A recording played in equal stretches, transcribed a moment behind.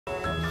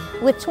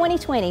With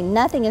 2020,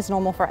 nothing is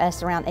normal for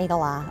us around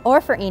Eagle Eye,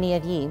 or for any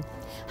of you.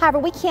 However,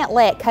 we can't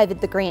let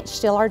COVID the Grinch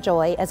steal our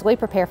joy as we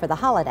prepare for the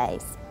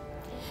holidays.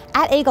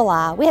 At Eagle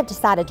Eye, we have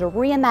decided to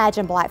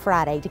reimagine Black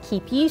Friday to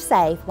keep you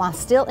safe while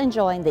still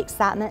enjoying the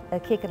excitement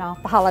of kicking off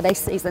the holiday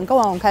season. Go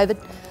on,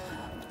 COVID.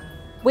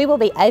 We will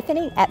be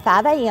opening at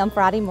 5 a.m.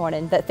 Friday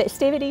morning, but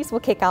festivities will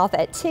kick off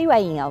at 2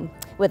 a.m.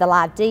 with a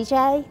live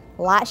DJ,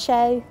 light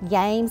show,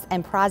 games,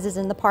 and prizes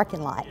in the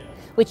parking lot,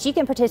 which you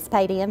can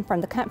participate in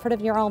from the comfort of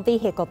your own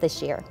vehicle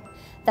this year.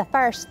 The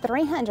first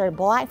 300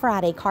 Black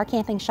Friday car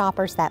camping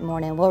shoppers that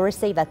morning will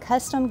receive a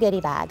custom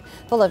goodie bag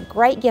full of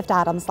great gift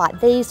items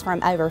like these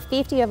from over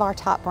 50 of our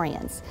top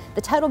brands.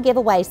 The total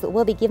giveaways that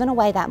will be given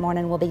away that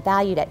morning will be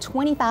valued at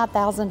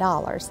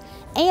 $25,000,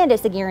 and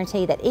it's a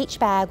guarantee that each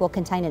bag will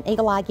contain an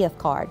Eagle Eye gift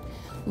card.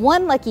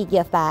 One lucky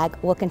gift bag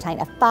will contain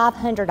a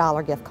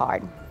 $500 gift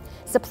card.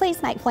 So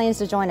please make plans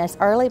to join us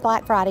early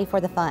Black Friday for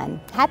the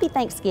fun. Happy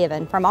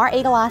Thanksgiving from our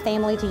Eagle Eye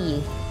family to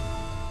you.